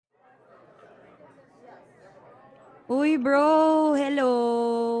Uy, bro!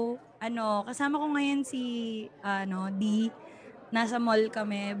 Hello! Kasama ko ngayon si, D. Nasa mall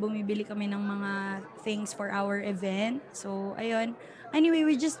kami, bumibili kami ng mga things for our event. So, ayun. Anyway,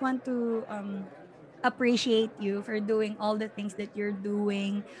 we just want to appreciate you for doing all the things that you're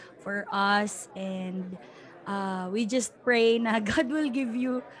doing for us. And we just pray na God will give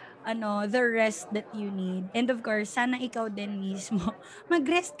you the rest that you need. And of course, sana ikaw din mismo.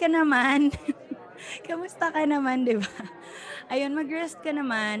 Mag-rest ka naman. Kamusta ka naman, 'di ba? Ayun, mag-rest ka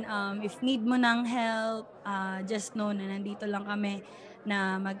naman. If need mo ng help, just know na nandito lang kami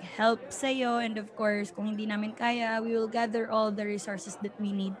na mag-help sa'yo. And of course, kung hindi namin kaya, we will gather all the resources that we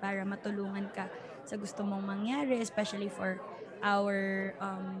need para matulungan ka sa gusto mong mangyari, especially for our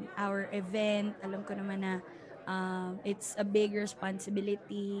event. Alam ko naman na it's a big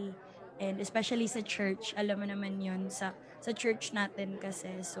responsibility, and especially sa church, alam mo naman yon sa church natin kasi.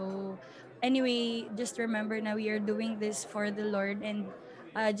 So, anyway, just remember na we are doing this for the Lord, and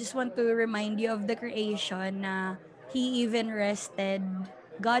just want to remind you of the creation na He even rested,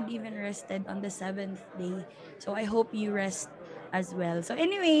 God even rested on the seventh day. So I hope you rest as well. So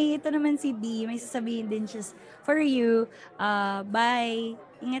anyway, ito naman si D, may sasabihin din siya for you. Bye!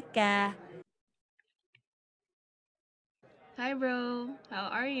 Ingat ka! Hi, bro.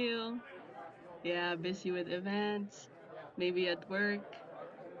 How are you? Yeah, busy with events, maybe at work.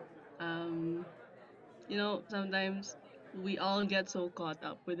 Um, Sometimes we all get so caught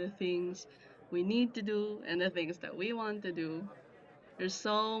up with the things we need to do and the things that we want to do. There's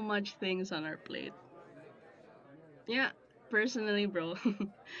so much things on our plate. Yeah, personally, bro,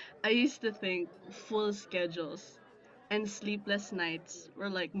 I used to think full schedules and sleepless nights were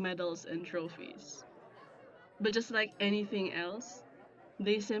like medals and trophies. But just like anything else,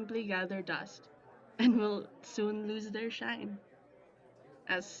 they simply gather dust and will soon lose their shine.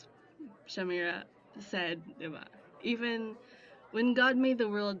 As Shamira said, diba? Even when God made the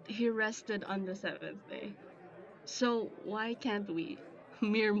world, He rested on the seventh day. So why can't we,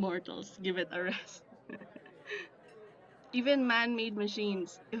 mere mortals, give it a rest? Even man made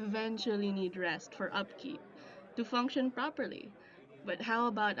machines eventually need rest for upkeep to function properly. But how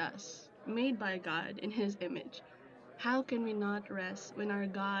about us, made by God in His image? How can we not rest when our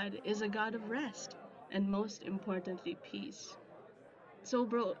God is a God of rest and most importantly, peace? So,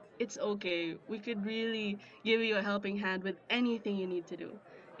 bro, it's okay. We could really give you a helping hand with anything you need to do.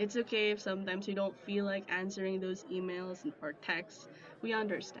 It's okay if sometimes you don't feel like answering those emails or texts. We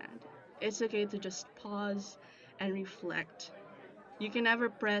understand. It's okay to just pause and reflect. You can never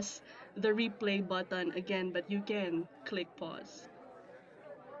press the replay button again, but you can click pause.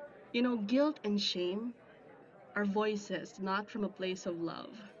 Guilt and shame are voices not from a place of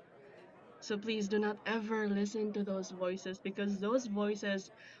love. So please do not ever listen to those voices because those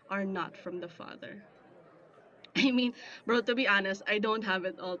voices are not from the Father. I mean, bro, to be honest, I don't have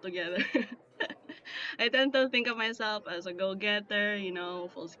it all together. I tend to think of myself as a go getter,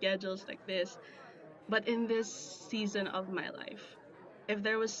 full schedules like this. But in this season of my life, if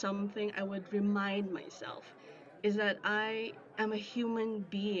there was something I would remind myself, is that I am a human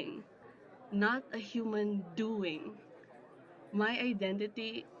being, not a human doing. My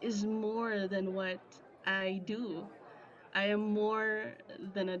identity is more than what I do. I am more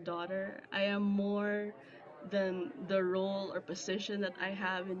than a daughter. I am more than the role or position that I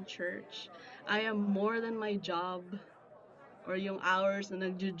have in church. I am more than my job or yung hours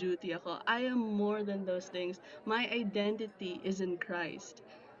na nagjo-duty ako. I am more than those things. My identity is in Christ.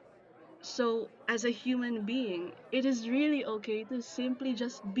 So, as a human being, it is really okay to simply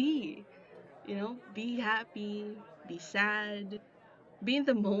just be. Be happy, be sad, be in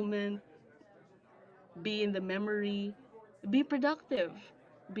the moment, be in the memory, be productive,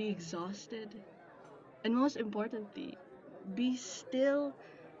 be exhausted, and most importantly, be still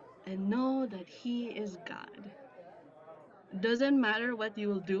and know that He is God. Doesn't matter what you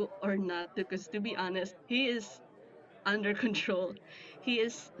will do or not, because to be honest, He is under control. He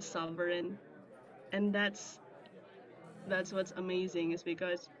is sovereign, and that's what's amazing is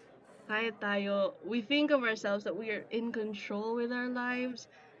because kahit tayo, we think of ourselves that we are in control with our lives,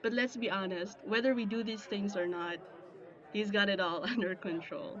 but let's be honest, whether we do these things or not, He's got it all under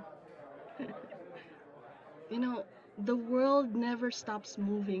control. You know, the world never stops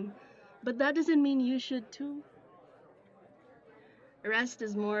moving, but that doesn't mean you should too. Rest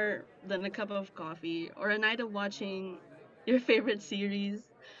is more than a cup of coffee or a night of watching your favorite series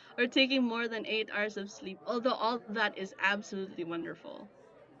or taking more than 8 hours of sleep, although all that is absolutely wonderful.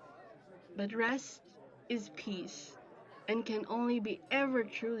 But rest is peace and can only be ever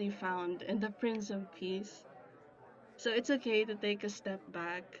truly found in the Prince of Peace. So it's okay to take a step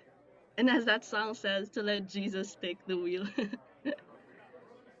back, And as that song says, to let Jesus take the wheel.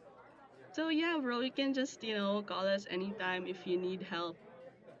 So yeah, bro, you can just, call us anytime if you need help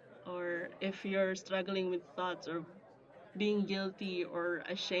or if you're struggling with thoughts or being guilty or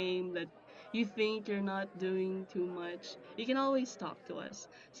ashamed that you think you're not doing too much. You can always talk to us.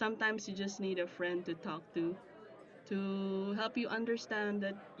 Sometimes you just need a friend to talk to help you understand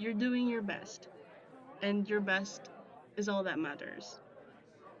that you're doing your best and your best is all that matters.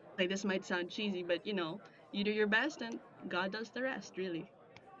 Like this might sound cheesy, but you do your best and God does the rest, really.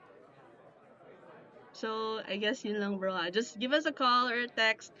 So I guess yun lang, bro. Just give us a call or a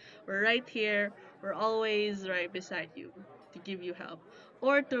text. We're right here. We're always right beside you to give you help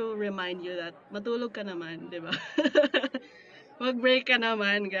or to remind you that matulog ka naman, di ba? Mag-break ka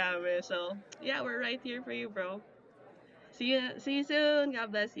naman, grabe. So, yeah, we're right here for you, bro. See you soon.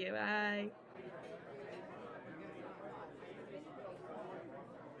 God bless you. Bye.